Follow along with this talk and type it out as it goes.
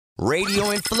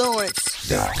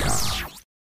RadioInfluence.com.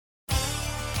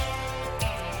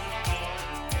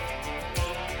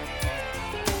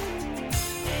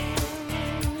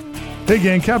 Hey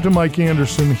gang, Captain Mike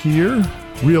Anderson here.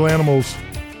 Real Animals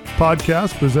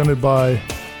podcast presented by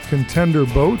Contender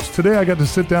Boats. Today I got to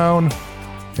sit down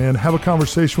and have a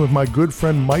conversation with my good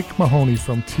friend Mike Mahoney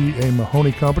from T.A.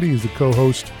 Mahoney Company. He's the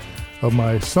co-host of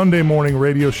my Sunday morning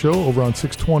radio show over on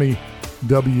 620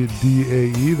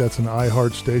 WDAE. That's an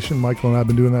iHeart station. Michael and I have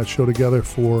been doing that show together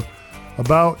for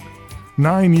about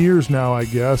 9 years now, I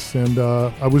guess. And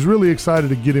I was really excited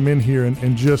to get him in here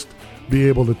and just be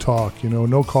able to talk. You know,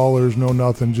 no callers, no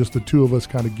nothing, just the two of us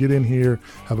kind of get in here,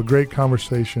 have a great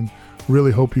conversation.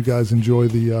 Really hope you guys enjoy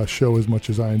the show as much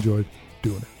as I enjoyed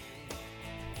doing it.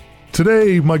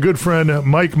 Today, my good friend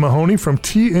Mike Mahoney from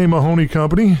T.A. Mahoney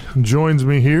Company joins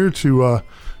me here to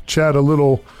chat a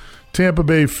little Tampa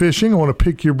Bay fishing. I want to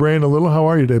pick your brain a little. How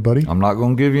are you today, buddy? I'm not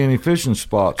going to give you any fishing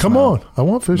spots. Come on. I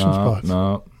want fishing spots.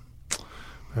 No.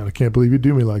 Man, I can't believe you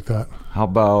do me like that. How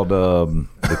about the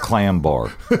clam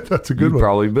bar? That's a good one. You've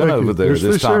probably been over there There's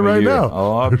this fish time there of right year. now.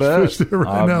 Oh, I There's bet. fish there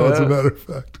right now, bet. as a matter of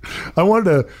fact. I wanted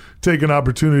to take an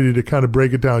opportunity to kind of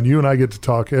break it down. You and I get to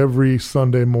talk every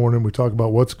Sunday morning. We talk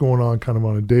about what's going on kind of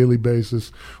on a daily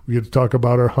basis. We get to talk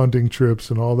about our hunting trips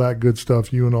and all that good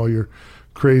stuff. You and all your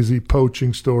crazy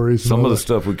poaching stories. Some of the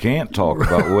stuff we can't talk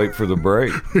about. Wait for the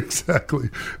break. Exactly.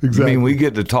 I mean, we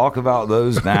get to talk about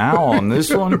those now on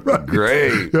this one? Right.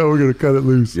 Great. Yeah, we're going to cut it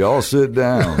loose. Y'all sit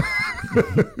down.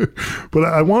 But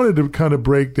I wanted to kind of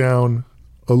break down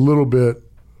a little bit,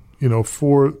 you know,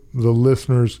 for the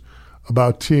listeners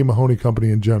about T.A. Mahoney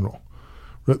Company in general.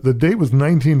 The date was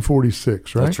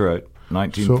 1946, right? That's right.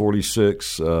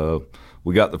 1946,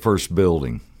 we got the first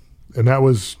building. And that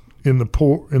was in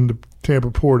the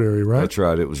Tampa Port area, right? That's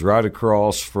right. It was right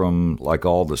across from like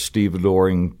all the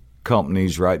stevedoring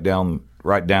companies right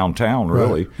downtown,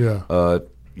 really. Right, yeah.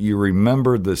 You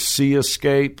remember the Sea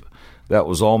Escape? That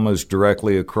was almost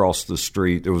directly across the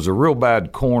street. There was a real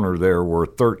bad corner there where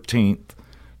 13th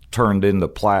turned into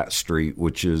Platt Street,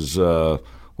 which is, what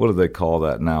do they call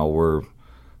that now, where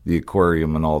the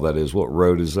aquarium and all that is? What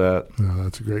road is that? No,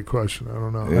 that's a great question. I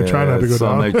don't know. Yeah, I try not to go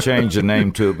down. They changed the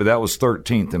name to it, but that was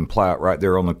 13th and Platt right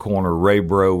there on the corner. Ray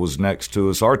Bro was next to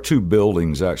us. Our two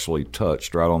buildings actually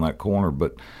touched right on that corner.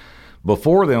 But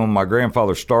before then, when my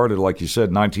grandfather started, like you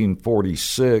said,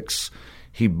 1946,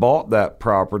 he bought that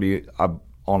property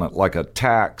on it like a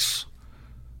tax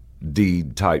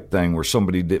deed type thing where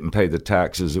somebody didn't pay the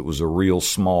taxes. It was a real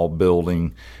small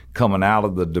building coming out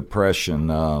of the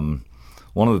Depression.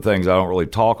 One of the things I don't really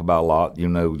talk about a lot, you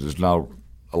know, there's not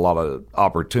a lot of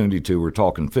opportunity to. We're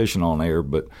talking fishing on air,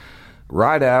 but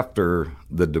right after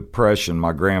the Depression,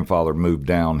 my grandfather moved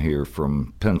down here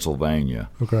from Pennsylvania.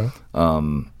 Okay.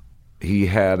 He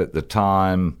had at the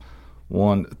time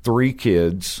 3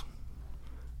 kids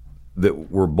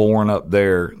that were born up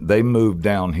there. They moved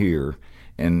down here,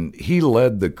 and he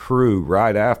led the crew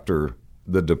right after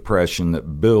the Depression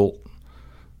that built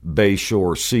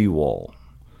Bayshore Seawall.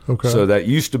 Okay. So that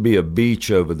used to be a beach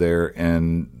over there,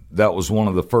 and that was one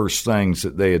of the first things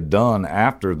that they had done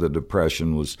after the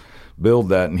Depression was build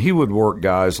that. And he would work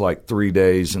guys like 3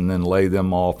 days and then lay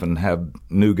them off and have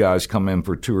new guys come in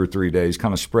for 2 or 3 days,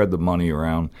 kind of spread the money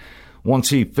around. Once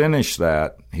he finished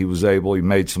that, he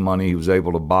made some money, he was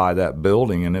able to buy that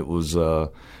building, and it was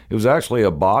actually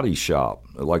a body shop,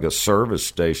 like a service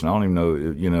station. I don't even know,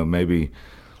 you know, maybe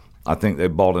I think they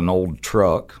bought an old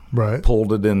truck, right,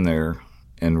 pulled it in there,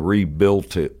 and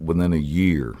rebuilt it within a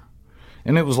year.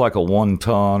 And it was like a 1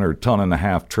 ton or 1.5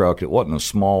 ton truck. It wasn't a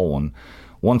small one.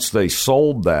 Once they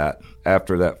sold that,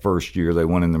 after that first year, they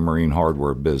went in the marine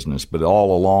hardware business. But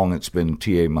all along, it's been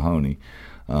T.A. Mahoney.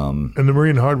 And the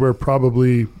marine hardware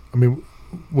probably, I mean,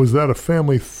 was that a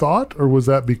family thought, or was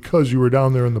that because you were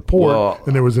down there in the port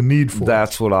and there was a need for it?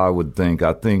 That's what I would think.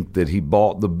 I think that he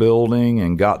bought the building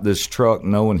and got this truck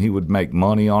knowing he would make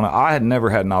money on it. I had never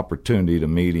had an opportunity to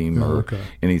meet him or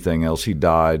anything else. He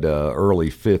died early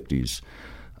 50s.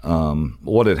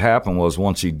 What had happened was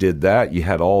once he did that, you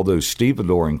had all those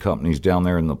stevedoring companies down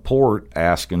there in the port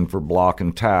asking for block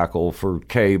and tackle, for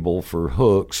cable, for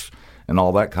hooks, and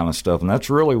all that kind of stuff. And that's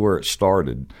really where it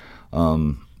started.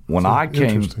 When I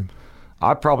came,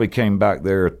 I probably came back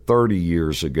there 30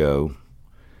 years ago,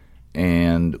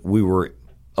 and we were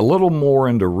a little more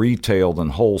into retail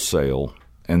than wholesale.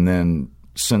 And then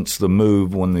since the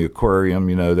move, when the aquarium,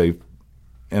 you know, they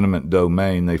eminent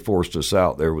domain, they forced us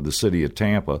out there with the city of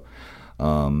Tampa.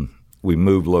 We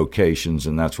moved locations,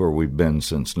 and that's where we've been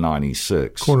since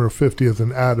 '96. Corner of 50th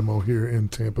and Adamo here in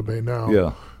Tampa Bay now.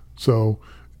 Yeah. So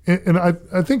And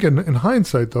I think in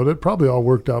hindsight, though, that probably all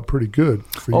worked out pretty good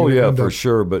for you. Oh, yeah, for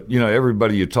sure. But,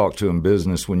 everybody you talk to in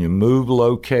business, when you move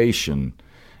location,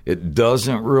 it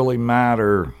doesn't really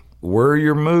matter where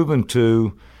you're moving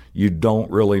to. You don't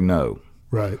really know.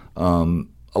 Right.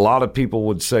 A lot of people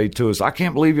would say to us, I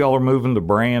can't believe y'all are moving to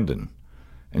Brandon.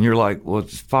 And you're like, well,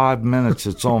 it's 5 minutes.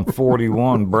 It's on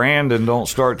 41. Brandon don't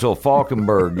start till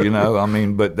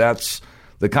Falkenberg, but that's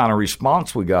the kind of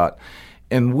response we got.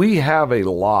 And we have a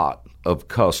lot of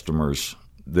customers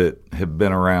that have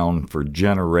been around for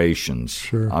generations.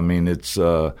 Sure.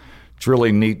 It's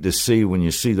really neat to see when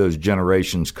you see those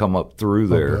generations come up through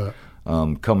there,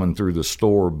 coming through the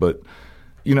store. But,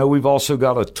 we've also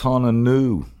got a ton of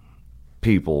new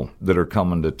people that are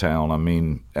coming to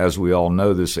town. As we all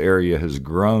know, this area has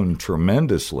grown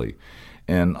tremendously.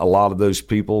 And a lot of those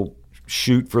people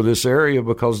shoot for this area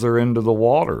because they're into the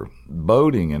water,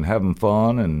 boating and having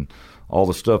fun and all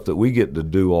the stuff that we get to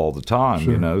do all the time,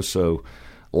 Sure. So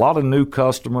a lot of new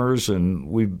customers, and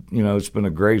we've, it's been a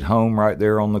great home right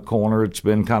there on the corner. It's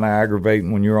been kind of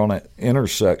aggravating when you're on an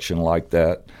intersection like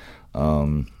that.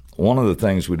 One of the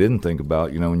things we didn't think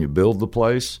about, when you build the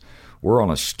place, we're on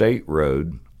a state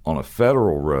road, on a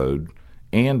federal road,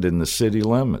 and in the city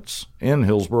limits in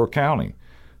Hillsborough County.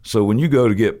 So when you go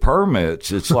to get permits,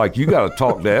 it's like you got to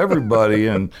talk to everybody,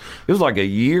 and it was like a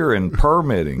year in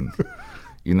permitting.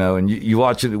 And you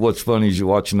watch it. What's funny is you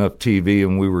watch enough TV,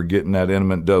 and we were getting that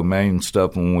eminent domain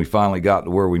stuff. And when we finally got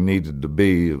to where we needed to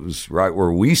be, it was right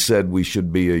where we said we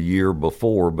should be a year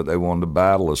before, but they wanted to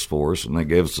battle us for us, and they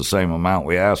gave us the same amount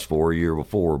we asked for a year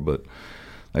before. But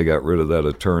they got rid of that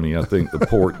attorney. I think the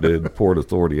Port did, the Port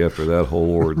Authority, after that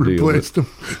whole ordeal. Replaced him.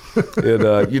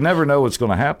 You never know what's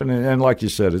going to happen. And like you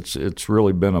said, it's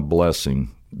really been a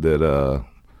blessing that a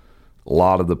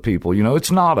lot of the people,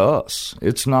 it's not us.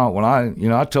 It's not when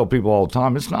I tell people all the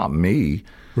time, it's not me.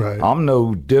 Right. I'm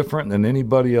no different than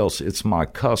anybody else. It's my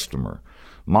customer.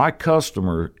 My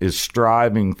customer is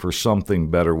striving for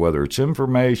something better, whether it's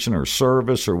information or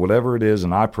service or whatever it is,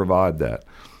 and I provide that.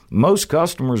 Most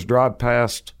customers drive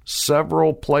past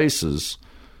several places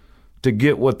to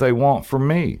get what they want from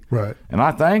me. Right. And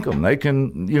I thank them. They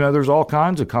can, there's all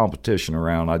kinds of competition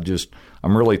around.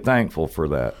 I'm really thankful for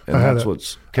that. And that's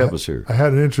what's kept us here. I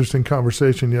had an interesting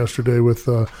conversation yesterday with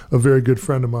a very good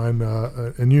friend of mine,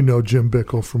 and Jim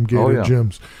Bickle from Gator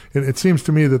Gyms. And it seems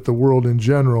to me that the world in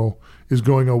general is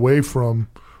going away from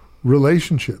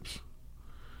relationships.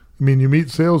 You meet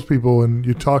salespeople and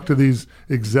you talk to these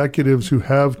executives who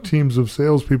have teams of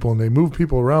salespeople, and they move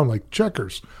people around like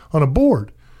checkers on a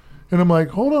board. And I'm like,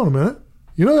 hold on a minute.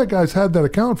 That guy's had that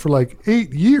account for like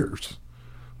 8 years.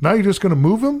 Now you're just going to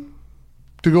move him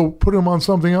to go put him on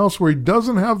something else where he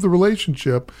doesn't have the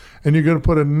relationship, and you're going to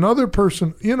put another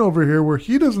person in over here where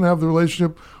he doesn't have the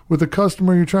relationship with the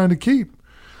customer you're trying to keep.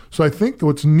 So I think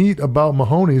what's neat about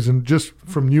Mahoney's, and just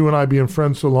from you and I being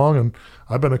friends so long, and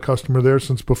I've been a customer there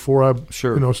since before I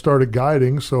started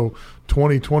guiding, so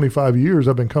 20, 25 years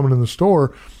I've been coming in the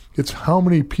store. It's how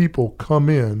many people come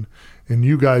in and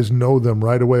you guys know them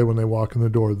right away when they walk in the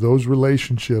door. Those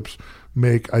relationships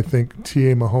make, I think,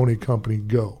 T.A. Mahoney Company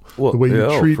go. Well, the way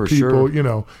you treat people,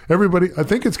 sure. Everybody, I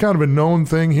think it's kind of a known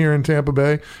thing here in Tampa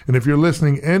Bay. And if you're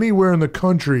listening anywhere in the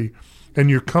country and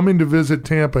you're coming to visit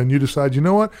Tampa and you decide, I'm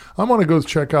going to go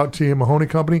check out T.A. Mahoney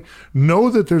Company, know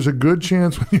that there's a good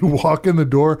chance when you walk in the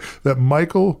door that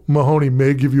Michael Mahoney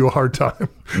may give you a hard time.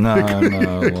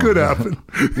 It could happen.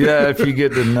 Yeah, if you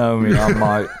get to know me, I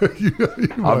might.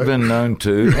 I've been known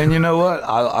to. And you know what?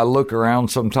 I look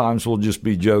around sometimes, we'll just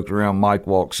be joking around. Mike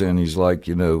walks in, he's like,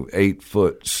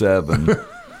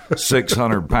 8'7",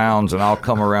 600 pounds, and I'll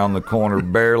come around the corner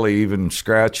barely even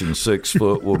scratching 6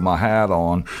 foot with my hat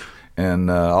on.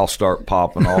 And I'll start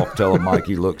popping off, telling Mike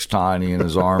he looks tiny and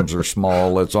his arms are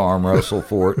small. Let's arm wrestle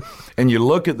for it. And you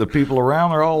look at the people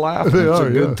around, they're all laughing. It's a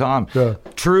good time. Yeah.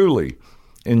 Truly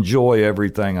enjoy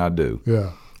everything I do.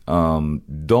 Yeah. I'm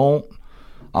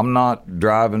not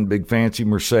driving big fancy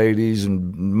Mercedes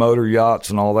and motor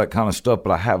yachts and all that kind of stuff,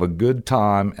 but I have a good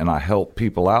time and I help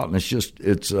people out. And I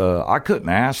couldn't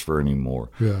ask for any more,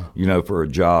 for a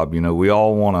job. We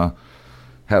all want to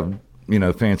have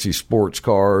fancy sports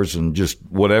cars and just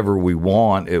whatever we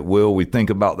want, we think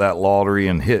about that lottery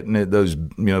and hitting it, those,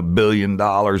 $1 billion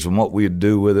and what we'd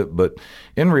do with it. But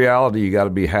in reality, you got to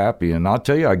be happy. And I'll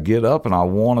tell you, I get up and I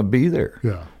want to be there.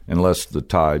 Yeah. Unless the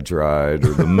tide's right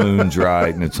or the moon's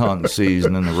right and it's hunting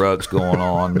season and the rut's going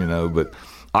on, but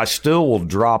I still will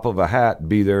drop of a hat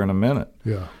be there in a minute.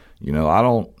 Yeah. I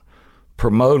don't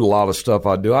promote a lot of stuff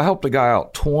I do. I helped a guy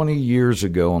out 20 years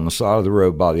ago on the side of the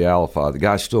road by the Alify. The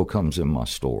guy still comes in my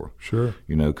store. Sure.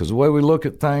 Because the way we look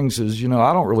at things is,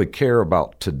 I don't really care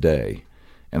about today,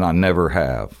 and I never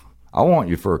have. I want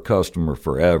you for a customer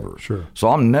forever. Sure. So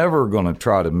I'm never going to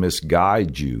try to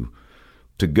misguide you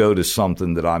to go to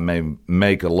something that I may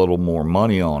make a little more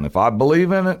money on. If I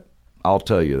believe in it, I'll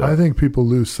tell you that. I think people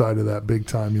lose sight of that big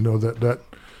time. That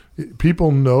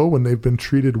people know when they've been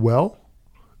treated well,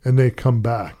 and they come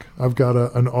back. I've got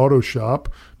an auto shop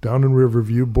down in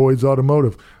Riverview, Boyd's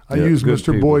Automotive. I use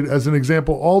Mr. people. Boyd as an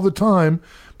example all the time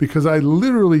because I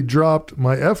literally dropped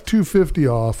my F-250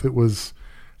 off. It was,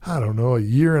 I don't know, a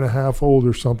year and a half old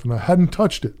or something. I hadn't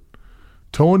touched it.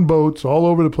 Towing boats all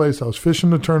over the place. I was fishing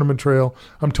the tournament trail.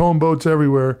 I'm towing boats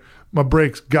everywhere. My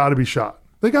brakes got to be shot.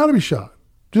 They got to be shot.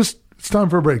 It's time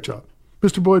for a brake job.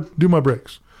 Mr. Boyd, do my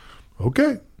brakes.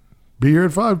 Okay. Be here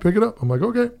at 5, pick it up. I'm like,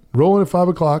 okay. Rolling at 5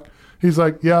 o'clock. He's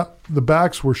like, yeah, the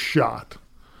backs were shot,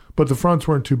 but the fronts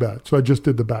weren't too bad. So I just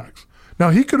did the backs.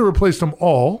 Now, he could have replaced them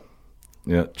all.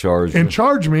 Yeah, charged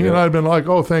me, and I'd have been like,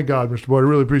 oh, thank God, Mr. Boyd. I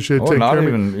really appreciate it. Taking care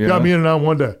of me. Got me in and out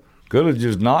one day. Could have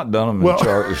just not done them and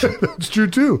charged. That's true,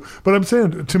 too. But I'm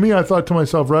saying, to me, I thought to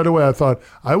myself right away,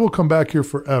 I will come back here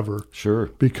forever. Sure.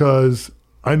 Because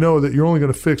I know that you're only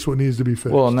going to fix what needs to be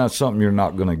fixed. Well, and that's something you're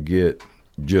not going to get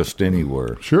just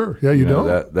anywhere. Sure. Yeah, you know.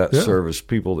 That service,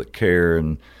 people that care,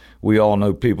 and we all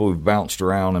know people who've bounced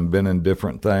around and been in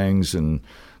different things and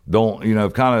don't,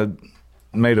 kind of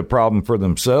made a problem for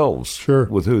themselves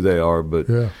with who they are. But,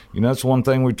 that's one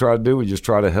thing we try to do. We just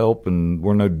try to help, and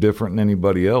we're no different than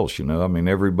anybody else, I mean,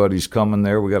 everybody's coming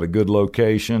there. We got a good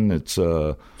location. It's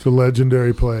a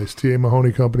legendary place. T.A.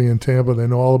 Mahoney Company in Tampa. They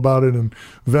know all about it in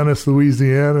Venice,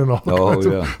 Louisiana, and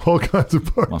all kinds of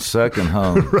parts. My second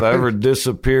home. Right. If I ever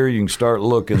disappear, you can start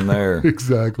looking there.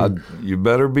 Exactly. You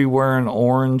better be wearing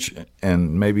orange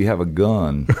and maybe have a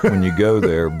gun when you go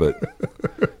there, but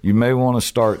you may want to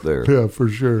start there. Yeah, for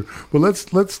sure. Well, let's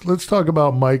talk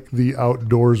about Mike the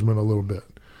outdoorsman a little bit.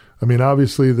 I mean,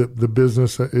 obviously the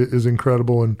business is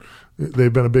incredible, and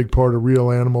they've been a big part of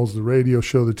Real Animals, the radio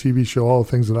show, the TV show, all the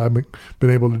things that I've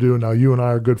been able to do. Now you and I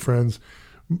are good friends.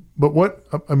 But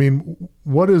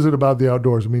what is it about the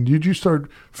outdoors? I mean, did you start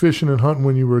fishing and hunting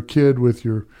when you were a kid with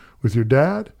your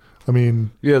dad? I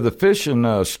mean, yeah, the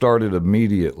fishing started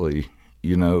immediately.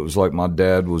 It was like my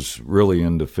dad was really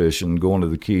into fishing, going to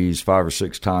the Keys 5 or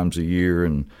 6 times a year.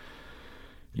 And,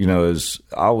 as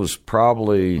I was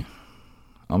probably,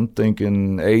 I'm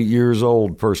thinking 8 years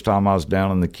old, first time I was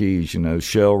down in the Keys,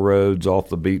 shell roads off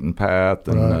the beaten path,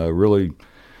 and really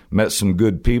met some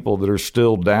good people that are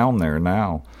still down there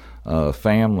now,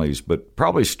 families. But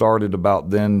probably started about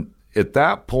then. At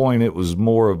that point, it was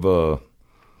more of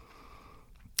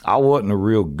I wasn't a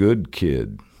real good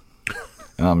kid.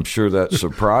 And I'm sure that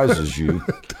surprises you.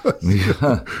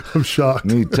 I'm shocked.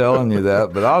 Me telling you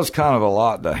that. But I was kind of a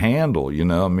lot to handle,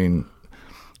 I mean,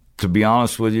 to be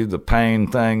honest with you, the pain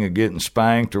thing of getting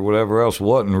spanked or whatever else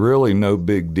wasn't really no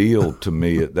big deal to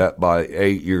me by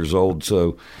 8 years old.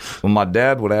 So when my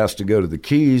dad would ask to go to the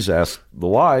Keys, ask the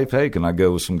wife, hey, can I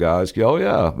go with some guys? Oh,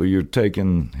 yeah, but you're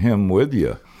taking him with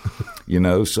you,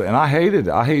 So, and I hated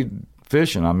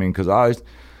fishing. I mean, because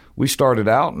we started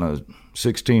out in a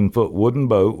 16-foot wooden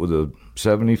boat with a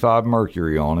 75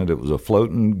 Mercury on it. It was a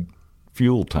floating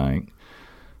fuel tank.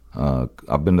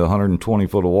 I've been to 120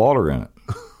 foot of water in it.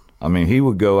 I mean, he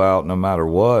would go out no matter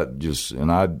what, and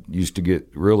I used to get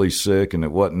really sick, and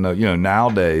it wasn't,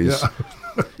 nowadays,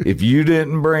 if you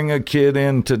didn't bring a kid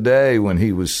in today when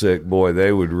he was sick, boy,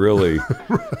 they would really,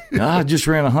 I just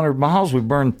ran 100 miles. We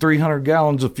burned 300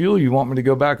 gallons of fuel. You want me to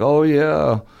go back? Oh,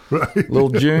 yeah. Right.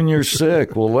 Little Junior's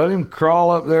sick. Well, let him crawl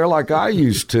up there like I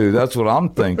used to. That's what I'm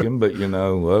thinking, but,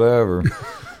 whatever.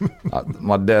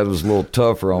 My dad was a little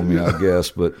tougher on me, I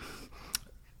guess, but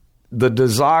the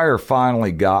desire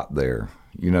finally got there,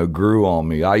 grew on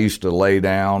me. I used to lay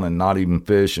down and not even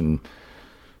fish, and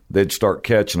they'd start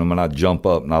catching them, and I'd jump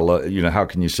up, and I love, how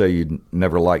can you say you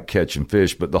never liked catching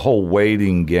fish? But the whole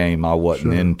waiting game I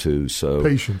wasn't into. So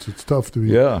patience, it's tough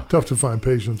to find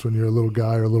patience when you're a little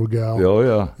guy or a little gal. Oh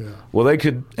yeah. Well, they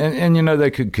could, and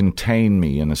they could contain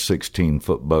me in a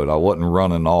 16-foot boat. I wasn't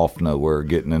running off nowhere,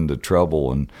 getting into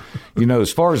trouble, and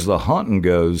as far as the hunting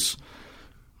goes,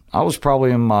 I was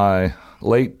probably in my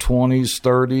late 20s,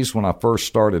 30s when I first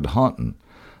started hunting.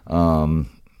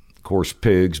 Of course,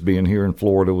 pigs, being here in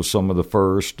Florida, was some of the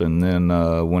first, and then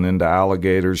went into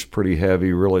alligators pretty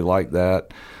heavy, really liked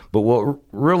that. But what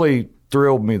really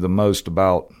thrilled me the most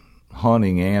about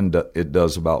hunting, and it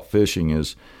does about fishing,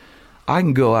 is I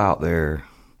can go out there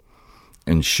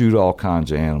and shoot all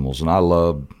kinds of animals, and I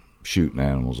love shooting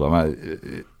animals. I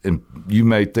mean, and you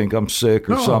may think I'm sick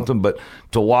or something, but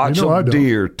to watch a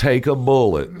deer take a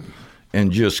bullet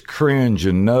and just cringe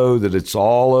and know that it's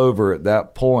all over at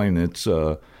that point, it's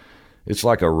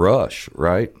like a rush,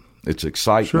 right? It's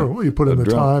excitement. Sure, well, you put in the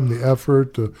time, the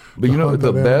effort. But you know what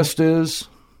the best is?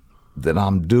 That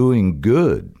I'm doing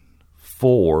good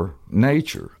for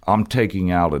nature. I'm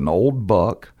taking out an old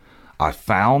buck. I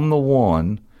found the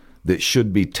one that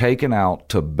should be taken out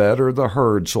to better the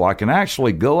herd so I can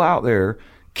actually go out there,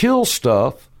 kill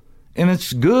stuff, and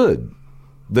it's good.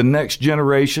 The next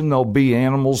generation, there'll be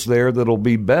animals there that'll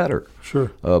be better. Sure.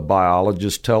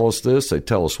 Biologists tell us this. They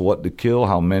tell us what to kill,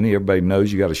 how many. Everybody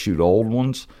knows you got to shoot old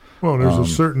ones. Well, there's a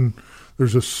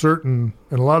certain,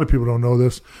 and a lot of people don't know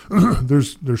this.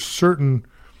 there's certain,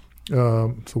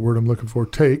 it's the word I'm looking for,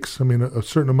 takes. I mean, a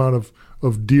certain amount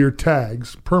of deer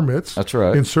tags, permits. That's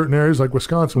right. In certain areas like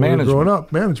Wisconsin, where we're growing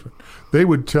up, management. They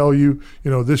would tell you,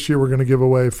 this year we're going to give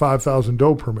away 5,000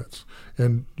 doe permits.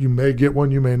 And you may get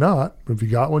one, you may not. But if you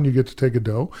got one, you get to take a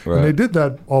doe. Right. And they did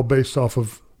that all based off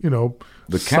of,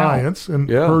 the science and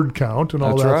herd count and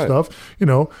all that stuff.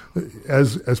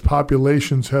 As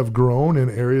populations have grown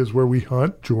in areas where we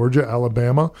hunt, Georgia,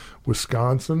 Alabama,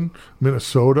 Wisconsin,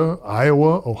 Minnesota,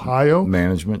 Iowa, Ohio.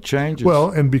 Management changes. Well,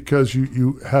 and because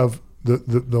you have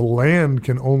the land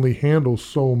can only handle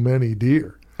so many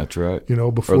deer. That's right.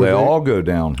 Before they all go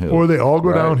downhill. Or they all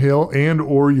go downhill,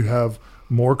 or you have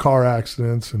more car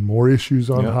accidents and more issues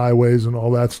on highways and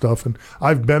all that stuff. And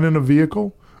I've been in a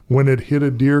vehicle when it hit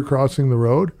a deer crossing the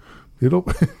road. It'll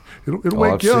wake you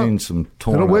up. I've seen some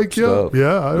torn up wake you stuff. Up.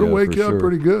 Yeah, it'll wake you up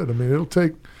pretty good. I mean, it'll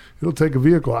take a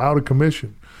vehicle out of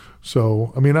commission.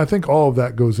 So, I mean, I think all of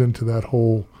that goes into that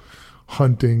whole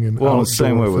hunting and well, the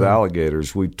same way with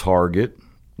alligators. We target,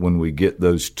 when we get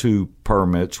those 2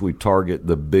 permits, we target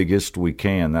the biggest we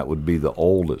can. That would be the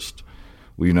oldest.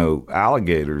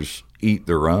 Alligators eat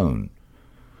their own.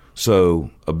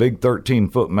 So a big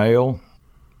 13-foot male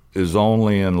is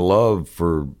only in love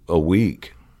for a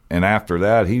week. And after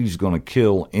that, he's going to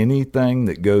kill anything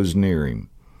that goes near him.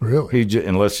 Really?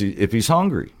 If he's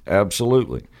hungry,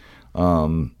 absolutely.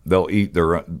 They'll eat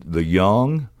the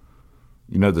young.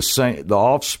 The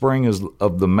offspring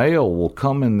of the male will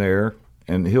come in there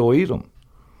and he'll eat them.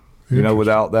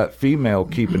 Without that female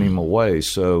keeping him away.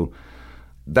 So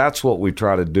that's what we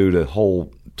try to do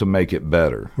to make it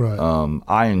better. Right.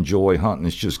 I enjoy hunting.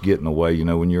 It's just getting away.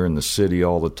 When you're in the city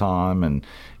all the time and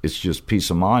it's just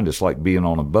peace of mind. It's like being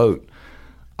on a boat.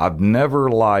 I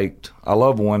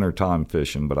love wintertime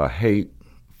fishing, but I hate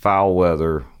foul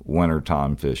weather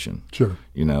wintertime fishing. Sure.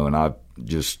 And I've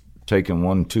just taken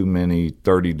one too many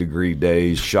 30-degree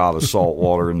days, shot of salt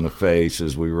water in the face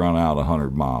as we run out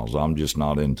 100 miles. I'm just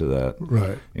not into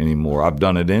that anymore. I've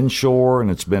done it inshore,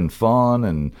 and it's been fun.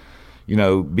 And,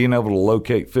 being able to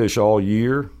locate fish all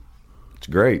year, it's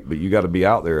great. But you got to be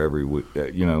out there every week,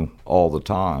 all the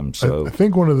time. So I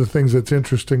think one of the things that's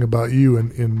interesting about you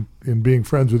in being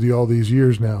friends with you all these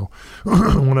years now,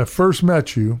 when I first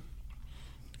met you,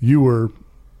 you were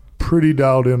pretty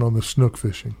dialed in on the snook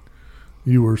fishing.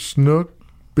 You were snook,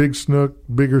 big snook,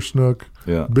 bigger snook,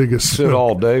 biggest snook. Sit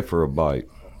all day for a bite.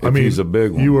 He's a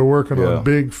big one. You were working on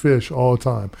big fish all the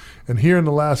time. And here in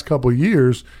the last couple of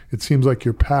years, it seems like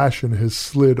your passion has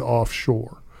slid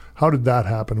offshore. How did that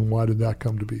happen, and why did that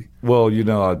come to be? Well,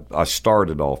 I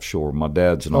started offshore. My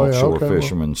dad's an offshore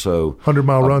fisherman, so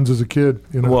 100-mile runs as a kid.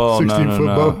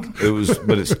 16-foot boat.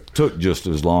 But it took just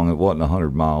as long. It wasn't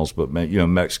 100 miles, but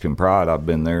Mexican Pride. I've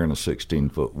been there in a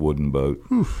 16-foot wooden boat.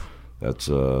 Oof. That's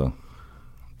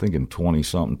thinking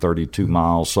 20-something, 32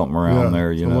 miles, something around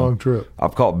there. It's a long trip.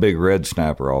 I've caught big red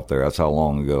snapper off there. That's how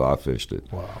long ago I fished it.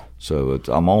 Wow. So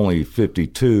I'm only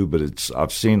 52, but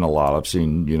I've seen a lot. I've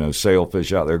seen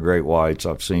sailfish out there, great whites.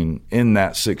 I've seen in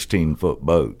that 16-foot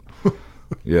boat.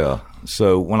 Yeah.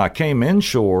 So when I came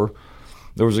inshore,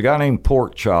 there was a guy named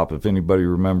Pork Chop, if anybody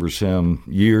remembers him,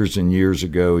 years and years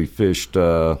ago. He fished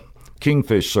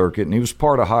Kingfish Circuit, and he was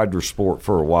part of Hydrosport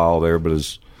for a while there, but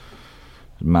his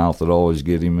mouth would always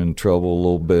get him in trouble a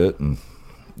little bit, and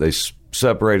they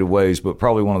separated ways, but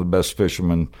probably one of the best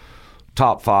fishermen,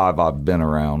 top 5 I've been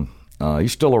around.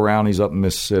 He's still around. He's up in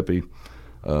Mississippi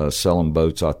selling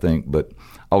boats, I think. But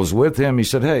I was with him. He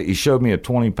said, hey, he showed me a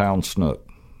 20-pound snook.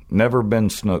 Never been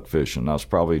snook fishing. I was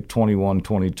probably 21,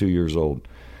 22 years old.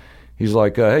 He's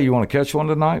like, hey, you want to catch one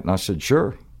tonight? And I said,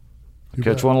 sure.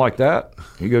 Catch one like that?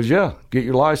 He goes, yeah, get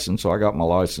your license. So I got my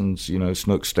license,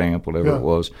 snook stamp, whatever it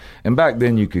was. And back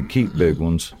then you could keep big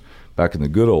ones, back in the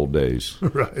good old days.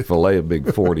 Right. Fillet a big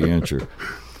 40-incher.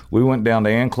 We went down to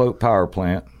Anclote Power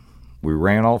Plant. We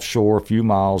ran offshore a few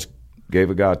miles, gave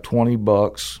a guy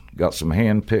 $20, got some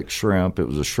hand-picked shrimp. It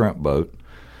was a shrimp boat.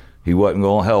 He wasn't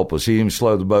going to help us. He even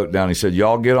slowed the boat down. He said,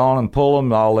 y'all get on and pull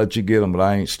them. I'll let you get them, but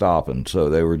I ain't stopping. So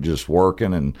they were just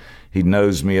working, and he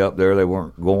nosed me up there. They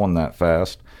weren't going that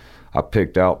fast. I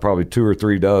picked out probably 2 or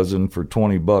 3 dozen for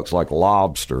 $20 like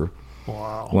lobster.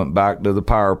 Wow. Went back to the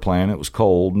power plant. It was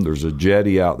cold, and there's a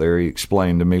jetty out there. He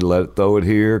explained to me, let it throw it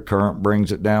here. Current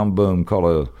brings it down. Boom. Caught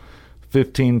a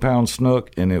 15-pound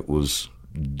snook, and it was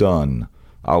done.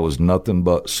 I was nothing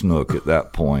but snook at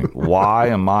that point. Why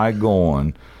am I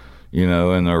going, in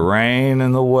the rain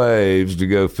and the waves to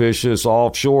go fish this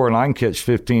offshore, and I can catch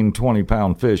 15,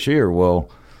 20-pound fish here? Well,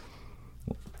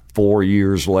 4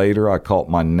 years later, I caught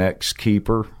my next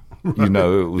keeper. Right.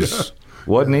 It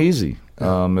wasn't easy.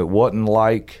 It wasn't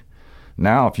like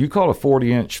now. If you caught a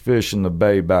 40-inch fish in the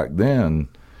bay back then,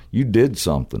 you did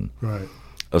something. Right.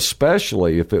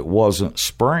 Especially if it wasn't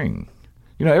spring.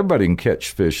 Everybody can catch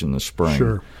fish in the spring.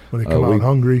 Sure. When they come out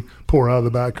hungry, pour out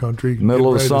of the backcountry.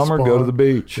 Middle of the summer, go to the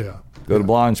beach. Yeah. Go to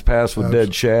Blinds Pass with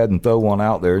dead shad and throw one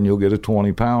out there, and you'll get a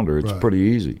 20-pounder. It's pretty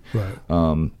easy.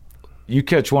 Right. You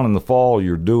catch one in the fall,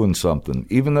 you're doing something.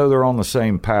 Even though they're on the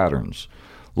same patterns,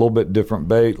 a little bit different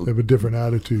bait. They have a different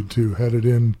attitude, too, headed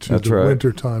into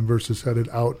winter time versus headed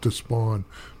out to spawn.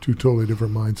 2 totally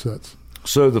different mindsets.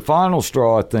 So the final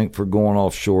straw, I think, for going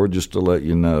offshore, just to let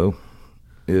you know,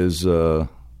 is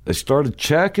they started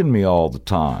checking me all the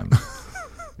time.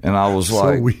 And I was so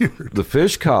like, weird. The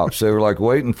fish cops, they were like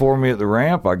waiting for me at the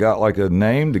ramp. I got like a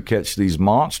name to catch these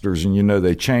monsters, and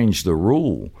they changed the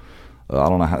rule. I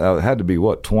don't know how, it had to be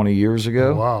 20 years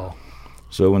ago? Wow.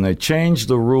 So when they changed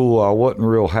the rule, I wasn't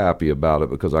real happy about it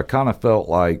because I kind of felt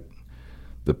like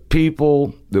the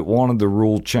people that wanted the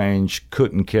rule change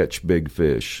couldn't catch big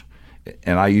fish.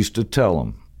 And I used to tell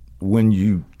them, when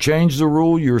you change the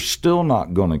rule, you're still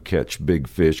not going to catch big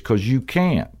fish because you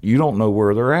can't. You don't know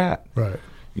where they're at. Right.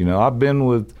 I've been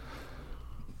with,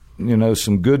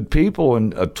 some good people,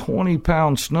 and a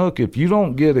 20-pound snook, if you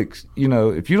don't get,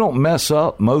 if you don't mess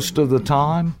up most of the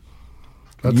time,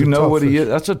 that's what he is.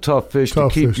 That's a tough fish to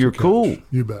keep your cool.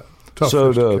 You bet. Tough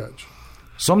fish to catch.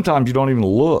 Sometimes you don't even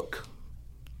look.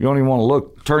 You don't even want to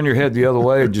look. Turn your head the other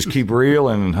way and just keep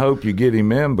reeling and hope you get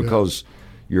him in because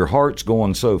your heart's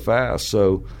going so fast.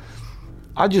 So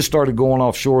I just started going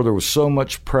offshore. There was so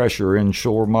much pressure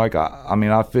inshore, Mike. I mean,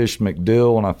 I fished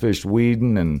McDill and I fished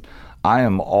Whedon, and I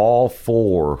am all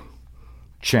for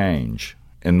change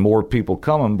and more people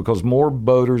coming because more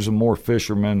boaters and more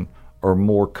fishermen are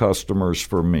more customers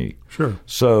for me. Sure.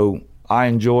 So I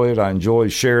enjoy it. I enjoy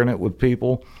sharing it with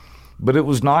people. But it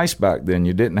was nice back then.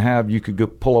 You could go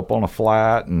pull up on a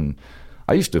flat, and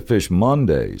I used to fish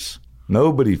Mondays.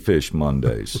 Nobody fished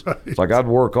Mondays. Right. It's like I'd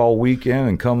work all weekend,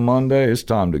 and come Monday, it's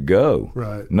time to go.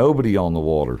 Right. Nobody on the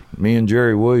water. Me and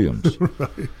Jerry Williams.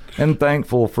 Right. And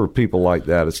thankful for people like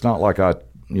that. It's not like I,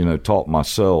 taught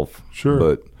myself. Sure.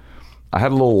 But I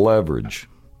had a little leverage.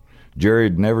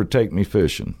 Jerry'd never take me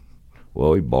fishing.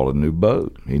 Well, he bought a new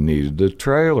boat. He needed a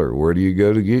trailer. Where do you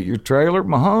go to get your trailer?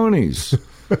 Mahoney's.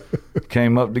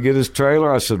 Came up to get his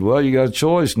trailer. I said, well, you got a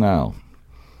choice now.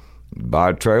 Buy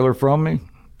a trailer from me,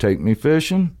 take me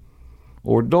fishing,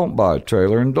 or don't buy a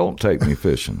trailer and don't take me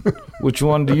fishing. Which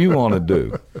one do you want to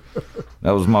do?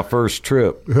 That was my first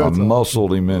trip. I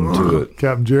muscled him into it.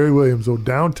 Captain Jerry Williams,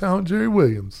 downtown Jerry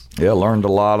Williams. Yeah, learned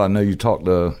a lot. I know you talked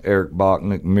to Eric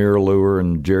Bachnick, Mirror Lure,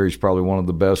 and Jerry's probably one of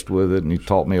the best with it, and he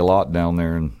taught me a lot down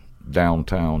there in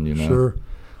downtown, Sure.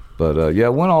 But,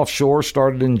 went offshore,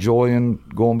 started enjoying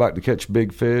going back to catch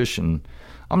big fish, and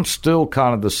I'm still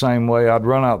kind of the same way. I'd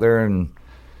run out there and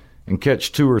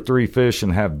catch 2 or 3 fish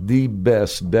and have the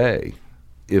best day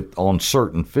on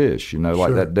certain fish. Like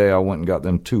Sure. that day I went and got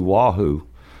them 2 wahoo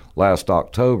last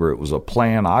October. It was a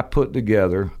plan I put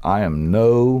together. I am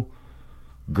no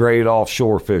great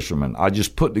offshore fisherman. I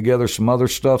just put together some other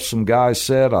stuff some guys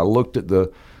said. I looked at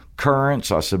the currents.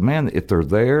 I said, man, if they're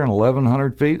there in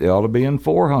 1,100 feet, they ought to be in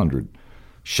 400.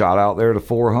 Shot out there to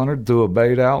 400, threw a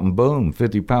bait out, and boom,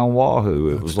 50-pound wahoo.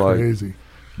 It was like crazy.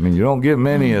 I mean, you don't get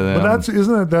many of them. But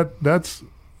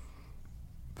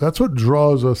that's what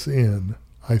draws us in,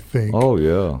 I think. Oh,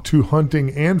 yeah. To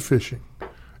hunting and fishing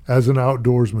as an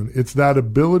outdoorsman. It's that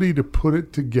ability to put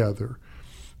it together.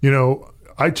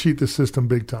 I cheat the system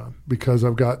big time because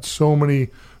I've got so many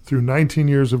through 19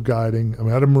 years of guiding. I'm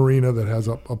at a marina that has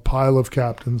a pile of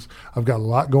captains. I've got a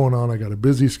lot going on. I got a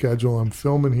busy schedule. I'm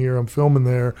filming here. I'm filming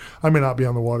there. I may not be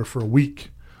on the water for a week,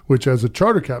 which as a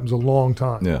charter captain is a long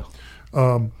time. Yeah.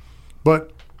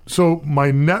 But so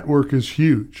my network is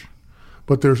huge.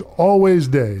 But there's always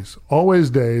days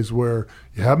where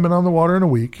you haven't been on the water in a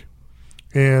week,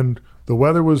 and The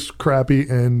weather was crappy,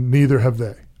 and neither have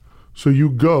they. So you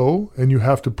go, and you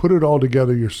have to put it all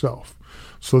together yourself.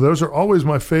 So those are always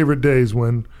my favorite days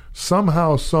when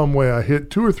somehow, some way, I hit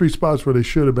 2 or 3 spots where they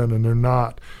should have been, and they're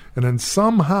not. And then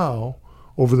somehow,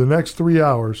 over the next 3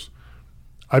 hours,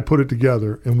 I put it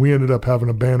together, and we ended up having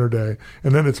a banner day.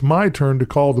 And then it's my turn to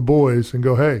call the boys and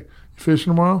go, hey, you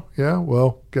fishing tomorrow? Yeah,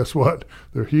 well, guess what?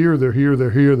 They're here.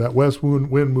 That west wind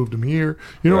moved them here.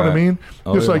 You know what I mean?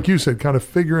 Just like you said, kind of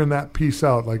figuring that piece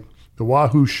out, like the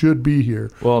Wahoo should be here.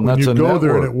 Well, and when that's you a go network.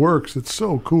 there and it works, it's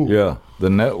so cool. Yeah,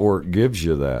 the network gives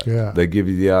you that. Yeah. They give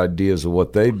you the ideas of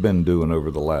what they've been doing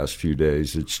over the last few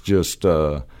days. It's just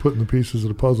putting the pieces of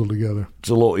the puzzle together. It's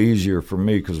a little easier for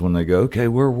me because when they go, okay,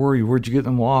 where were you? Where'd you get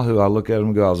them Wahoo? I look at them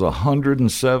and go, I was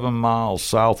 107 miles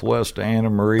southwest of Anna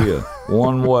Maria,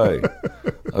 one way.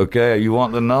 Okay, you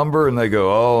want the number? And they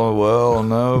go, oh, well,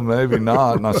 no, maybe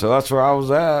not. And I said, that's where I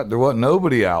was at. There wasn't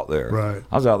nobody out there. Right.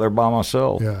 I was out there by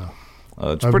myself. Yeah.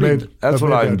 It's pretty. That's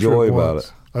what I enjoy about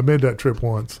it. I made that trip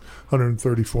once,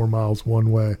 134 miles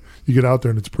one way. You get out there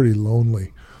and it's pretty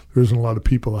lonely. There isn't a lot of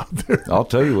people out there. I'll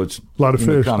tell you what's a lot of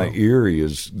fish. Kind of eerie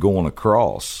is going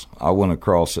across. I went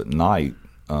across at night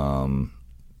to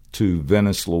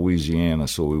Venice, Louisiana.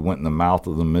 So we went in the mouth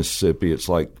of the Mississippi. It's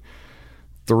like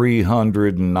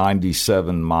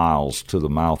 397 miles to the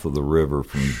mouth of the river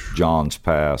from Johns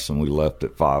Pass, and we left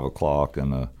at 5 o'clock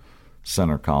in a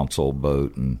center console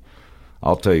boat. And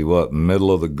I'll tell you what,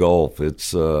 middle of the Gulf, it's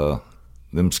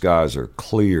them skies are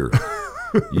clear.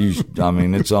 I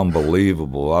mean, it's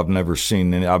unbelievable. I've never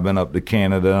seen any. I've been up to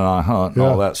Canada and I hunt and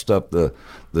all that stuff.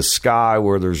 The sky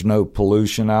where there's no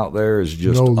pollution out there is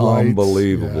just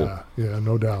unbelievable. Yeah,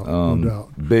 no doubt. No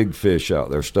doubt. Big fish out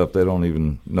there, stuff they don't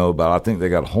even know about. I think they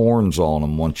got horns on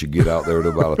them once you get out there to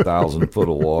about 1,000 foot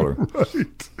of water.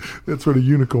 Right. That's where the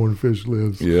unicorn fish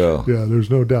lives. Yeah. Yeah,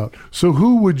 there's no doubt. So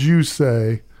who would you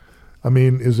say, I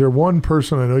mean, is there one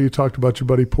person, I know you talked about your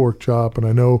buddy Pork Chop, and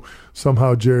I know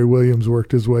somehow Jerry Williams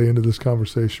worked his way into this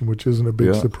conversation, which isn't a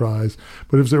big surprise.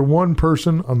 But is there one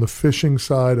person on the fishing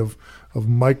side of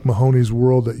Mike Mahoney's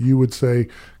world that you would say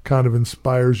kind of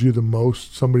inspires you the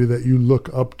most, somebody that you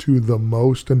look up to the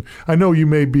most? And I know you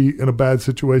may be in a bad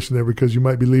situation there because you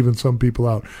might be leaving some people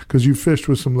out because you fished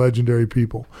with some legendary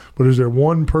people. But is there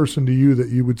one person to you that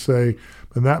you would say,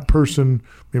 and that person,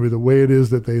 maybe the way it is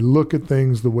that they look at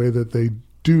things, the way that they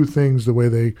do things, the way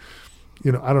they,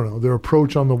 I don't know, their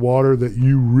approach on the water that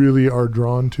you really are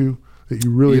drawn to, that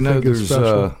you really think is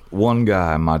special? There's one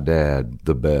guy, my dad,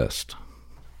 the best.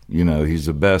 He's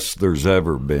the best there's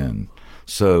ever been.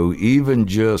 So even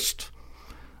just,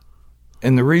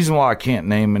 and the reason why I can't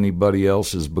name anybody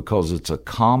else is because it's a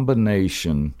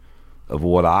combination of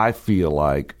what I feel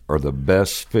like are the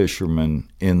best fishermen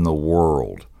in the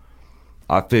world.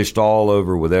 I fished all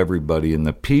over with everybody, and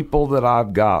the people that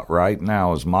I've got right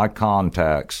now as my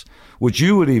contacts, which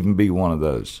you would even be one of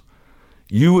those.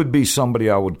 You would be somebody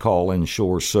I would call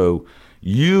inshore. So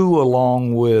you,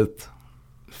 along with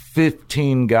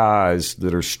 15 guys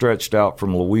that are stretched out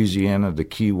from Louisiana to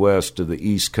Key West to the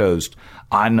East Coast,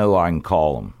 I know I can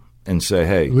call them and say,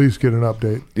 hey. At least get an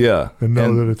update. Yeah. And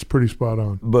know that it's pretty spot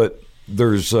on. But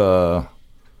there's, Tommy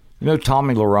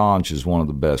Larange is one of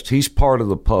the best. He's part of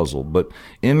the puzzle. But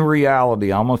in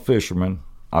reality, I'm a fisherman.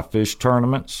 I fish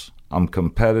tournaments. I'm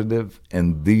competitive.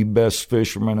 And the best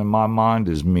fisherman in my mind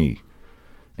is me.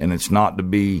 And it's not to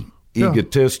be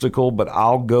egotistical, but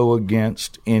I'll go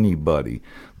against anybody.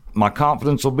 My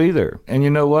confidence will be there. And you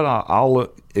know what?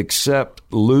 I'll accept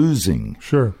losing.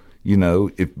 Sure.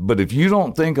 But if you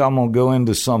don't think I'm going to go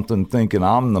into something thinking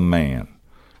I'm the man,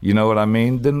 you know what I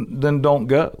mean? Then don't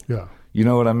go. Yeah. You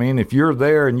know what I mean? If you're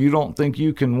there and you don't think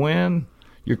you can win,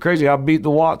 you're crazy. I beat the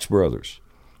Watts brothers.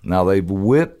 Now, they've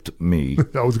whipped me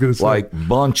I was going to say. like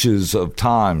bunches of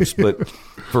times. But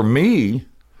for me,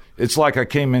 it's like I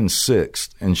came in 6th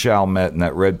in Chalmette in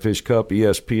that Redfish Cup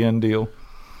ESPN deal.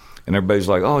 And everybody's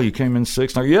like, oh, you came in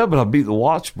 6th? Now, yeah, but I beat the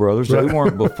Watts brothers. They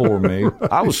weren't before me.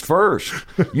 I was first.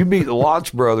 You beat the Watts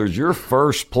brothers. You're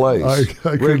first place.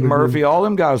 Rick Murphy, all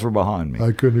them guys were behind me.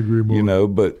 I couldn't agree more.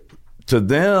 But to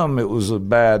them, it was a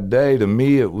bad day. To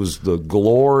me, it was the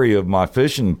glory of my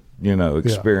fishing,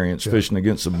 experience, fishing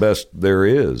against the best there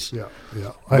is. Yeah,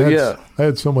 yeah. I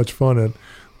had so much fun at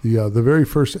the very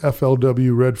first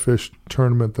FLW Redfish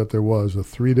tournament that there was, a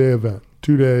 3-day event,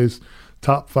 2 days.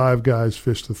 Top 5 guys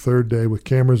fished the 3rd day with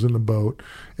cameras in the boat.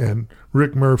 And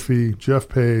Rick Murphy, Jeff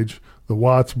Page, the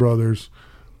Watts brothers,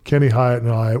 Kenny Hyatt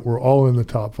and I were all in the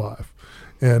top 5.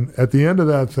 And at the end of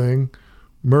that thing,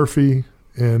 Murphy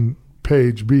and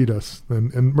Page beat us,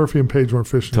 and Murphy and Page weren't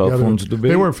fishing Tough together. Ones to beat.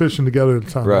 They weren't fishing together at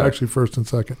the time. Right. They were actually first and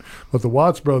second, but the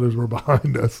Watts brothers were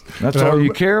behind us. That's all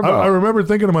you care about. I remember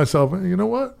thinking to myself, you know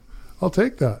what? I'll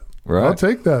take that. Right. I'll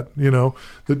take that. You know,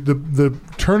 the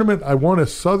tournament. I won a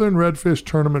Southern Redfish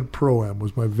Tournament Pro-Am.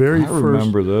 Was my very first.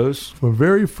 Remember those? My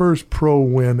very first pro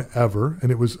win ever,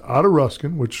 and it was out of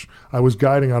Ruskin, which I was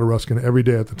guiding out of Ruskin every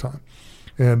day at the time,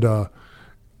 and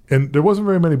there wasn't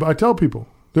very many. I tell people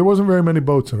there wasn't very many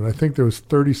boats in it. I think there was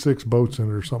 36 boats in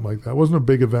it or something like that. It wasn't a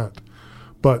big event,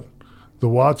 but the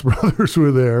Watts brothers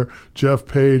were there. Jeff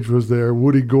Page was there.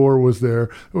 Woody Gore was there.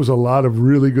 There was a lot of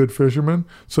really good fishermen.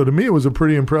 So to me, it was a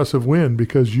pretty impressive win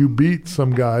because you beat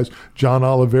some guys. John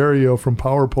Oliverio from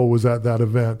Power Pole was at that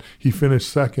event. He finished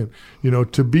second. You know,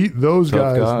 to beat those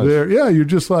guys there, yeah, you're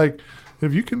just like,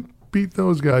 if you can beat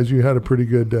those guys, you had a pretty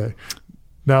good day.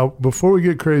 Now, before we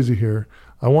get crazy here,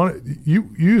 you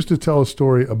used to tell a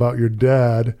story about your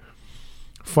dad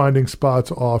finding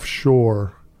spots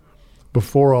offshore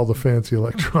before all the fancy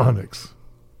electronics.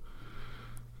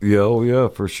 Yeah,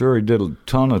 for sure. He did a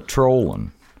ton of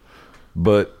trolling.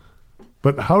 But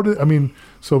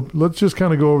so let's just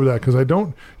kind of go over that because I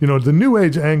don't, the new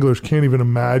age anglers can't even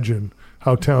imagine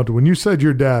how talented. When you said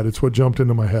your dad, it's what jumped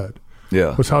into my head.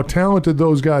 Yeah. Was how talented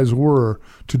those guys were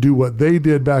to do what they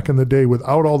did back in the day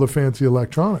without all the fancy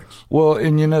electronics. Well,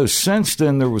 and since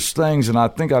then there was things, and I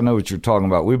think I know what you're talking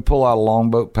about. We'd pull out a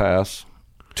longboat pass,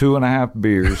 2.5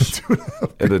 beers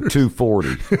at a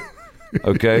 240.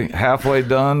 Okay, halfway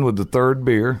done with the third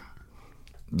beer,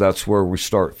 that's where we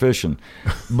start fishing.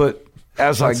 But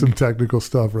that's some technical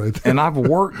stuff right there. And I've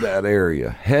worked that area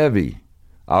heavy.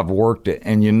 I've worked it,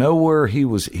 and you know where he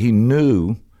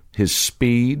knew his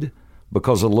speed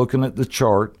because of looking at the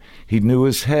chart. He knew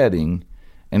his heading,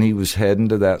 and he was heading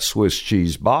to that Swiss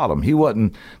cheese bottom. He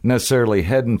wasn't necessarily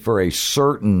heading for a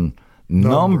certain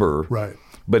number. Right.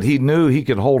 But he knew he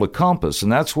could hold a compass, and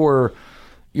that's where,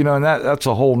 and that's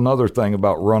a whole nother thing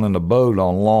about running a boat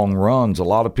on long runs. A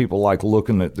lot of people like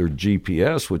looking at their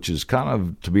GPS, which is kind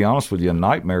of, to be honest with you, a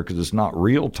nightmare because it's not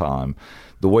real time.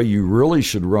 The way you really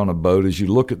should run a boat is you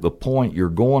look at the point you're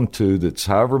going to that's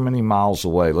however many miles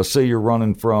away. Let's say you're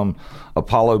running from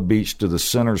Apollo Beach to the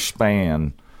center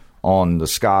span on the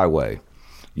Skyway.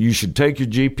 You should take your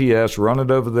GPS, run it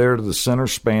over there to the center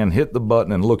span, hit the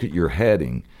button, and look at your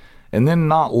heading. And then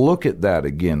not look at that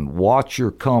again. Watch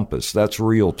your compass. That's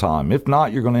real time. If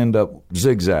not, you're going to end up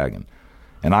zigzagging.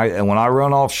 And when I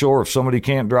run offshore, if somebody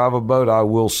can't drive a boat, I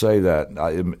will say that.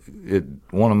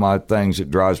 One of my things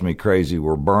that drives me crazy,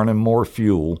 we're burning more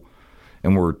fuel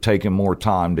and we're taking more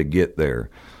time to get there.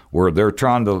 Where they're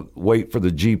trying to wait for the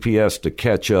GPS to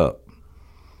catch up.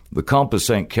 The compass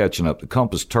ain't catching up. The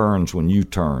compass turns when you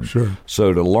turn. Sure.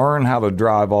 So to learn how to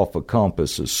drive off a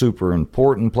compass is super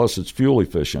important, plus it's fuel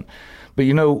efficient. But,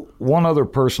 one other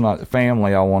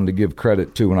family I wanted to give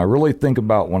credit to, and I really think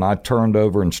about when I turned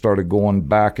over and started going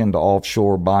back into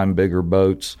offshore, buying bigger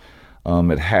boats,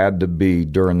 it had to be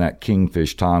during that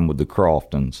Kingfish time with the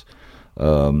Croftons.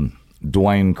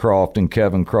 Dwayne Crofton,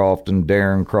 Kevin Crofton,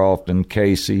 Darren Crofton,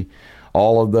 Casey,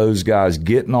 all of those guys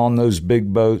getting on those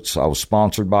big boats. I was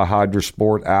sponsored by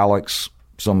Hydrosport. Alex,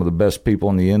 some of the best people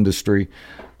in the industry.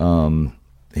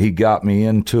 He got me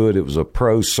into it. It was a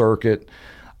pro circuit.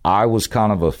 I was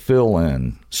kind of a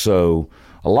fill-in. So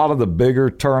a lot of the bigger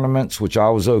tournaments, which I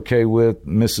was okay with,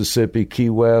 Mississippi,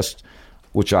 Key West,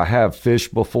 which I have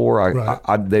fished before,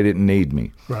 they didn't need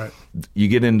me. Right. You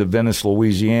get into Venice,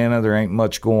 Louisiana, there ain't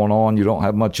much going on. You don't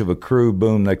have much of a crew.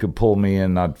 Boom, they could pull me in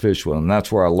and I'd fish with them.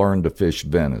 That's where I learned to fish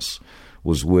Venice,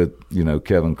 was with,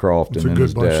 Kevin Crofton and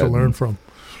his dad. It's a good bunch to learn from.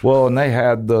 Well, and they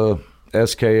had the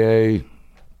SKA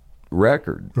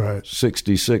record, right?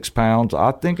 66 pounds.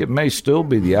 I think it may still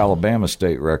be the Alabama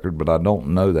state record, but I don't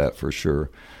know that for sure.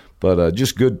 But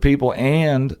just good people,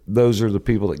 and those are the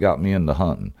people that got me into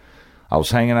hunting. I was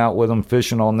hanging out with them,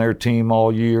 fishing on their team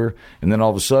all year, and then all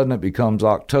of a sudden it becomes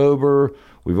October.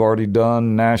 We've already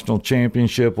done national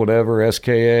championship, whatever,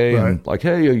 SKA, right. And like,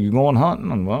 hey, are you going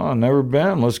hunting? And, well, I've never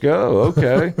been. Let's go.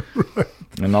 Okay. Right.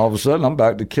 And all of a sudden, I'm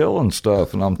back to killing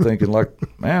stuff. And I'm thinking, like,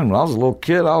 man, when I was a little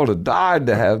kid, I would have died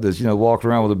to have this, walking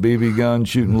around with a BB gun,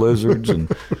 shooting lizards.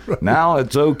 And right. Now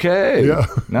it's okay. Yeah.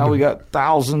 Now we got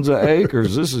thousands of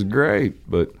acres. This is great.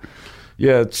 But,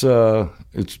 yeah,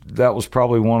 that was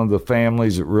probably one of the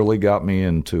families that really got me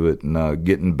into it and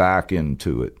getting back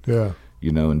into it. Yeah.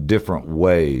 In different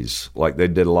ways. Like they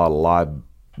did a lot of live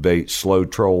bait, slow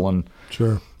trolling.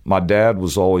 Sure. My dad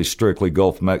was always strictly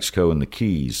Gulf of Mexico and the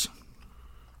Keys.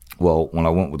 Well, when I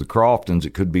went with the Croftons,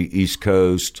 it could be East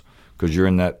Coast because you're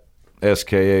in that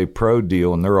SKA Pro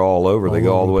deal, and they're all over. They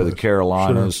go all the way to the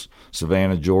Carolinas, sure.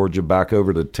 Savannah, Georgia, back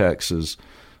over to Texas.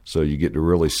 So you get to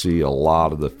really see a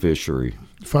lot of the fishery.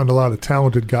 Find a lot of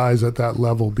talented guys at that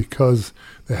level because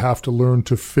they have to learn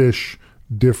to fish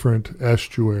different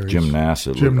estuaries. Jim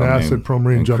Nassett, Pro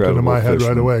Marine jumped into my head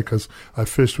fisherman. right away because I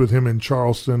fished with him in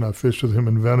Charleston. I fished with him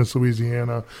in Venice,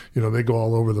 Louisiana. They go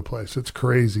all over the place. It's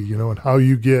crazy, and how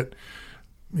you get,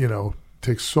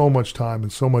 takes so much time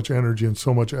and so much energy and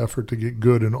so much effort to get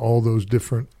good in all those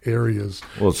different areas.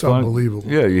 Well, it's unbelievable.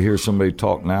 Yeah, you hear somebody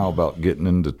talk now about getting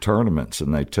into tournaments,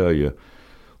 and they tell you,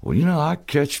 well, I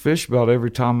catch fish about every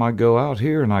time I go out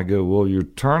here. And I go, well, your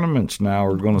tournaments now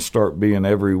are going to start being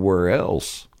everywhere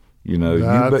else. You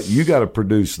got to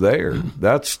produce there.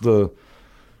 That's the,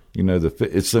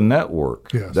 it's the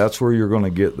network. Yes. That's where you're going to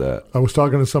get that. I was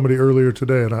talking to somebody earlier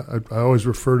today, and I always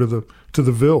refer to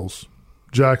the Vills,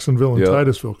 Jacksonville and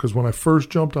Titusville, because when I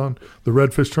first jumped on the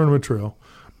Redfish Tournament Trail,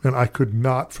 and I could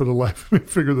not for the life of me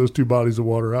figure those two bodies of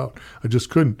water out. I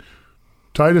just couldn't.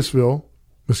 Titusville,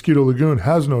 Mosquito Lagoon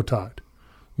has no tide.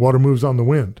 Water moves on the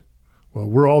wind. Well,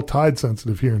 we're all tide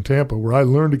sensitive here in Tampa. Where I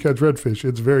learned to catch redfish,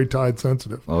 it's very tide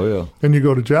sensitive. Oh, yeah. Then you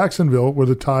go to Jacksonville where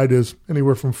the tide is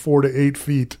anywhere from 4 to 8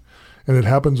 feet, and it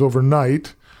happens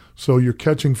overnight. So you're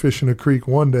catching fish in a creek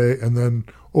one day, and then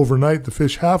overnight the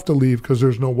fish have to leave because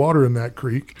there's no water in that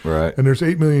creek. Right. And there's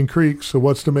 8 million creeks, so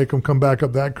what's to make them come back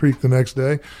up that creek the next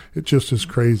day? It just is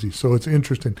crazy. So it's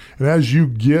interesting. And as you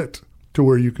get to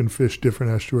where you can fish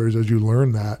different estuaries, as you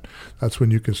learn that's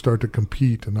when you can start to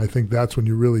compete, and I think that's when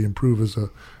you really improve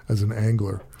as an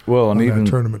angler. Well, and even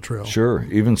tournament trail. Sure,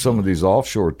 even some of these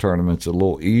offshore tournaments are a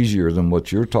little easier than what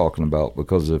you're talking about,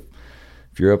 because if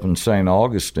you're up in St.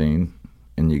 Augustine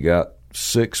and you got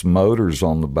 6 motors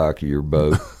on the back of your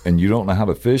boat and you don't know how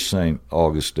to fish St.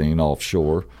 Augustine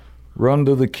offshore, run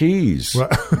to the Keys. Right.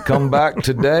 Come back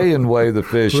today and weigh the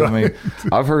fish. Right. I mean,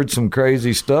 I've heard some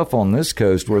crazy stuff on this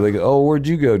coast where they go, oh, where'd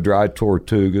you go? Dry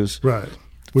Tortugas. Right.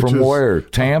 From where?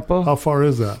 Tampa? How far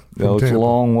is that? No, it's Tampa? a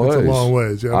long ways. It's a long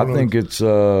ways. Yeah, I think it's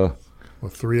a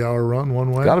 3-hour run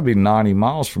one way. Got to be 90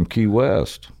 miles from Key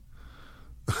West.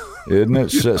 Isn't it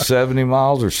 70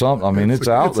 miles or something? I mean, it's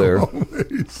out there. A long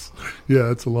ways.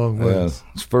 Yeah, it's a long ways.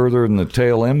 Yeah, it's further than the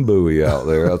tail end buoy out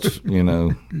there. That's,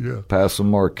 past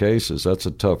some Marquesas. That's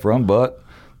a tough run, but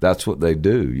that's what they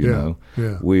do, you know.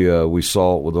 Yeah. We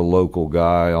saw it with a local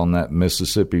guy on that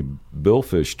Mississippi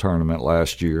billfish tournament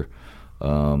last year,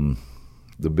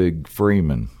 the big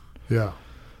Freeman. Yeah.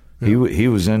 He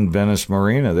was in Venice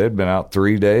Marina. They'd been out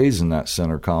 3 days in that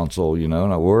center console,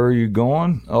 Now, where are you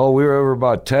going? Oh, we were over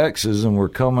by Texas, and we're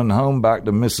coming home back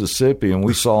to Mississippi, and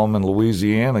we saw him in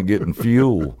Louisiana getting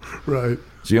fuel. Right.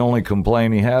 It's the only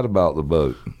complaint he had about the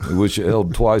boat. He wish it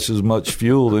held twice as much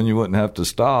fuel, then you wouldn't have to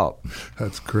stop.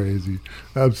 That's crazy.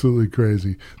 Absolutely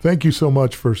crazy. Thank you so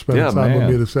much for spending time with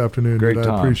me this afternoon. Great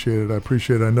time. I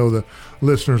appreciate it. I know the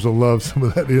listeners will love some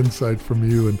of that insight from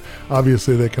you, and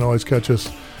obviously they can always catch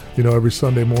us every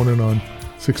Sunday morning on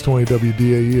 620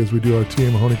 WDAE as we do our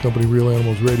T.A. Mahoney Company Real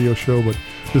Animals radio show, but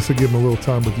this will give them a little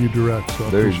time with you direct. So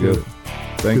there you go. It.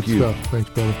 Thank Good you. Stuff. Thanks,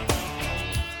 brother.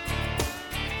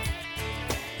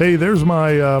 Hey, there's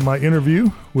my interview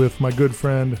with my good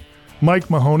friend Mike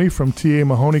Mahoney from T.A.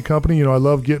 Mahoney Company. I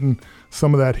love getting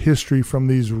some of that history from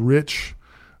these rich,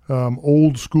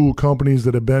 old school companies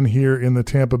that have been here in the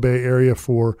Tampa Bay area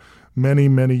for many,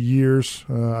 many years.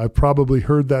 I've probably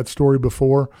heard that story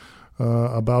before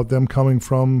about them coming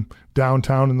from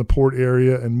downtown in the port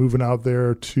area and moving out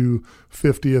there to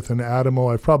 50th and Adamo.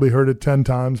 I've probably heard it 10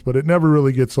 times, but it never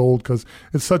really gets old because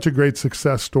it's such a great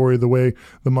success story, the way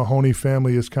the Mahoney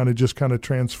family has kind of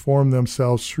transformed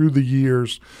themselves through the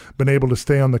years, been able to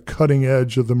stay on the cutting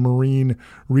edge of the marine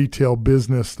retail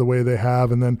business the way they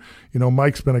have. And then,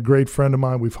 Mike's been a great friend of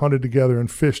mine. We've hunted together and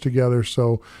fished together.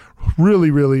 So really,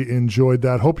 really enjoyed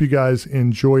that. Hope you guys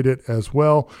enjoyed it as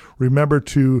well. Remember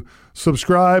to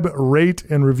subscribe, rate,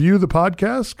 and review the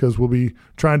podcast because we'll be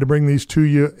trying to bring these to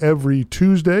you every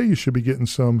Tuesday. You should be getting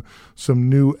some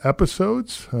new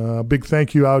episodes. Big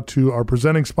thank you out to our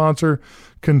presenting sponsor,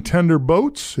 Contender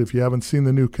Boats. If you haven't seen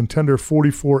the new Contender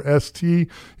 44 ST,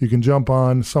 you can jump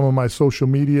on some of my social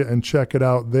media and check it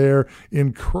out there.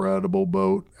 Incredible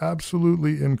boat,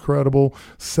 absolutely incredible.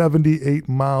 78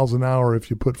 miles an hour if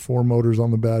you put 4 motors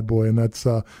on the bad boy, and that's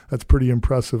pretty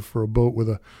impressive for a boat with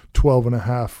a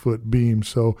 12.5-foot beam.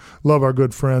 So love our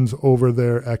good friends over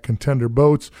there at Contender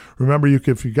Boats. Remember,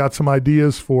 if you got some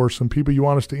ideas for some people you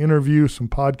want us to interview, some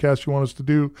podcasts you want us to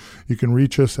do, you can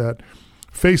reach us at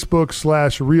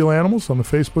Facebook/Real Animals on the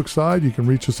Facebook side. You can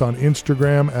reach us on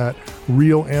Instagram at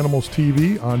Real Animals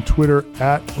TV, on Twitter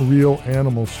at Real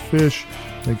Animals Fish.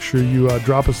 Make sure you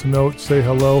drop us a note, say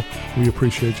hello. We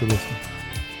appreciate you listening.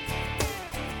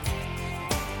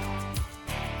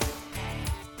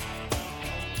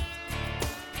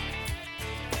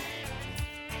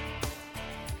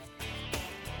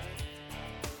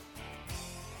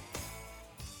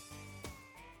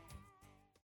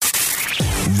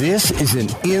 This is an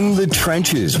In the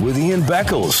Trenches with Ian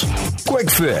Beckles. Quick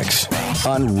Fix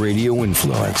on Radio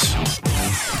Influence.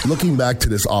 Looking back to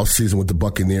this offseason with the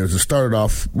Buccaneers, it started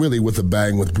off really with a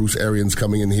bang with Bruce Arians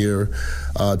coming in here,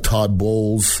 Todd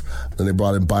Bowles, then they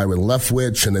brought in Byron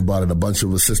Leftwich, and they brought in a bunch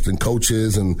of assistant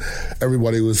coaches, and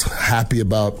everybody was happy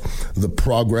about the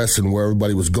progress and where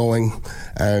everybody was going.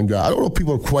 And I don't know if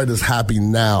people are quite as happy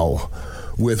now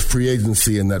with free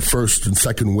agency and that first and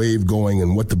second wave going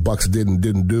and what the Bucs did and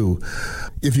didn't do.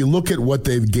 If you look at what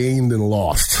they've gained and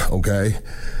lost, okay,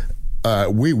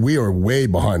 we are way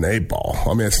behind the 8 ball.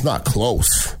 I mean, it's not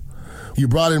close. You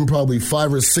brought in probably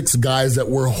 5 or 6 guys that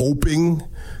we're hoping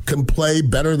can play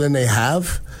better than they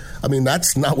have. I mean,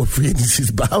 that's not what free agency is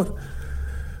about.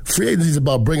 Free agency is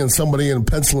about bringing somebody in and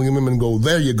penciling him in and go,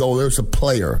 there you go, there's a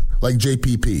player like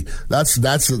JPP.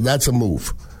 That's a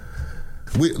move.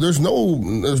 There's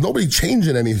nobody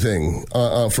changing anything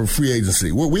for free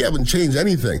agency. We haven't changed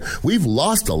anything. We've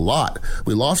lost a lot.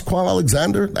 We lost Quan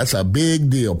Alexander. That's a big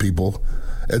deal, people.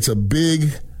 It's a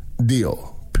big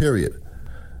deal, period.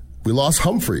 We lost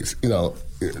Humphreys.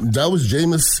 That was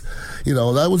Jameis.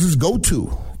 That was his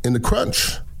go-to in the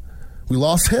crunch. We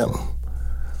lost him.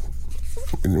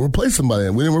 We didn't replace somebody.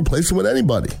 We didn't replace him with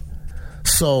anybody.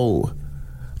 So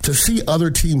to see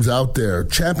other teams out there,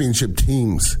 championship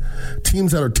teams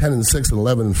that are 10-6 and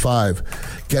 11-5,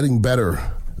 getting better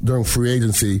during free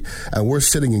agency, and we're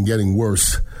sitting and getting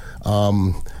worse.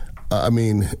 I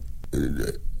mean,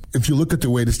 if you look at the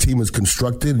way this team is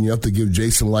constructed, and you have to give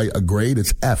Jason Light a grade,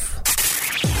 it's F.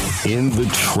 In the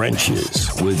Trenches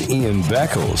with Ian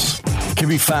Beckles can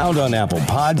be found on Apple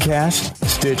Podcasts,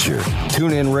 Stitcher,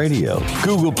 TuneIn Radio,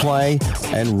 Google Play,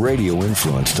 and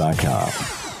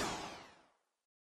RadioInfluence.com.